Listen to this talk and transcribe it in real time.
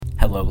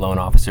fellow loan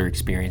officer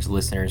experience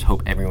listeners.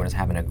 Hope everyone is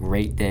having a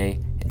great day.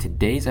 In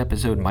today's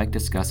episode, Mike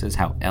discusses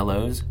how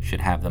LOs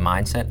should have the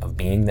mindset of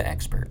being the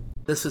expert.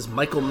 This is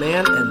Michael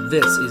Mann, and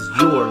this is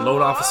your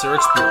loan officer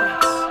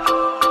experience.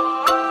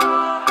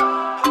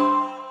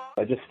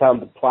 I just found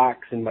the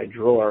plaques in my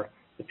drawer,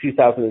 the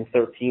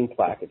 2013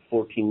 plaque at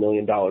 $14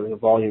 million of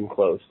volume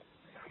closed.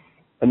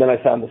 And then I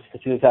found the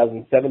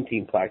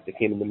 2017 plaque that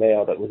came in the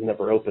mail that was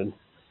never opened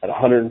at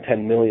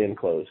 $110 million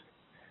closed.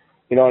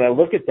 You know, and I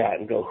look at that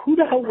and go, who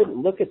the hell wouldn't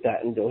look at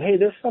that and go, hey,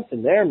 there's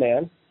something there,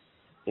 man.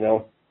 You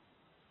know,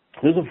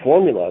 there's a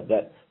formula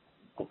that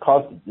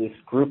caused this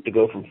group to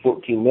go from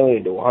 14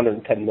 million to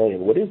 110 million.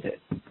 What is it?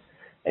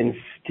 And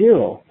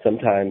still,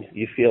 sometimes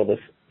you feel this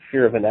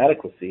fear of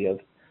inadequacy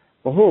of,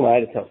 well, who am I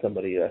to tell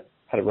somebody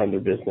how to run their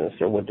business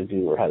or what to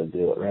do or how to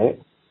do it,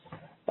 right?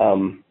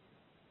 Loan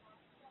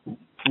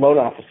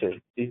officers,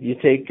 you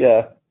take,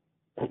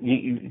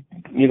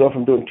 you go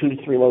from doing 2 to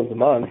 3 loans a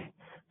month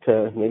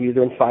to maybe you're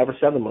doing 5 or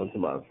 7 loans a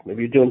month.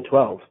 Maybe you're doing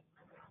 12.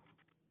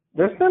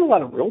 There's not a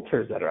lot of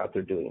realtors that are out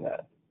there doing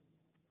that.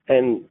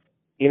 And,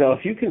 you know,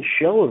 if you can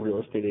show a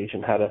real estate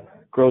agent how to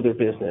grow their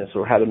business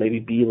or how to maybe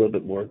be a little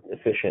bit more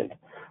efficient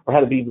or how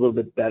to be a little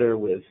bit better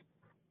with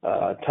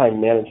time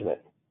management,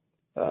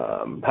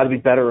 how to be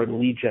better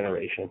in lead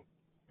generation,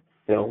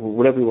 you know,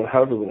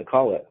 however you want to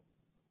call it.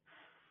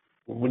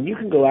 When you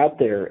can go out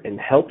there and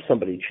help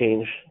somebody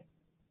change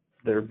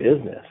their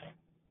business,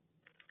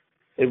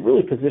 it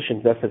really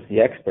positions us as the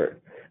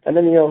expert. And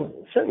then, you know,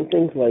 certain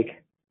things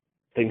like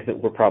things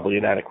that we're probably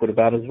inadequate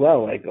about as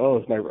well, like,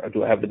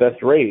 do I have the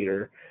best rate,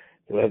 or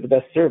do I have the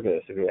best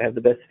service, or do I have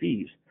the best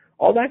fees?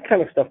 All that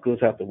kind of stuff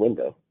goes out the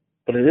window,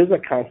 but it is a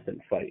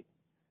constant fight.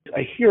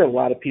 I hear a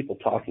lot of people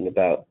talking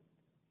about,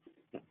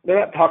 they're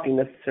not talking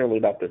necessarily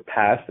about their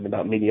past and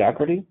about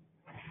mediocrity,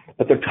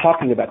 but they're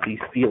talking about these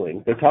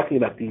feelings. They're talking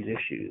about these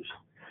issues.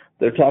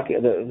 They're talking,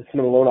 some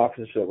of the loan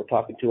officers that we're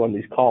talking to on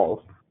these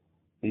calls,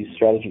 these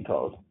strategy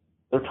calls,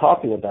 they're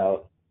talking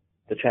about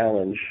the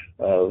challenge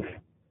of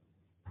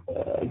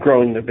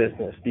growing their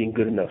business, being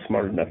good enough,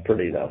 smart enough,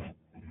 pretty enough.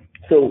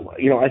 So,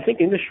 you know, I think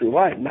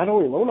industry-wide, not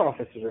only loan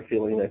officers are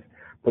feeling this,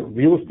 but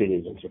real estate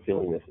agents are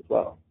feeling this as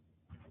well.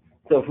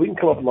 So if we can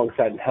come up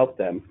alongside and help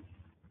them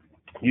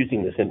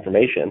using this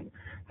information,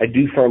 I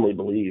do firmly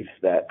believe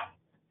that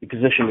you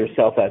position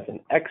yourself as an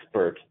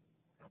expert,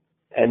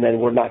 and then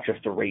we're not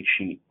just a rate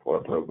sheet or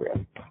a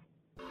program.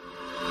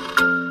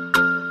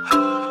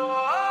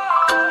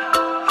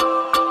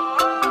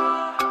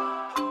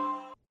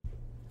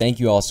 Thank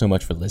you all so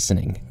much for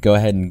listening. Go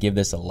ahead and give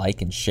this a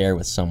like and share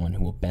with someone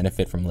who will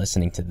benefit from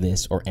listening to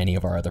this or any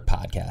of our other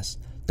podcasts.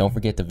 Don't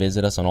forget to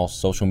visit us on all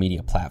social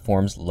media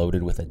platforms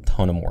loaded with a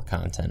ton of more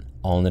content,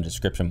 all in the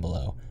description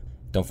below.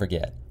 Don't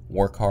forget,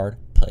 work hard,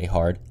 play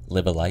hard,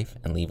 live a life,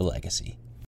 and leave a legacy.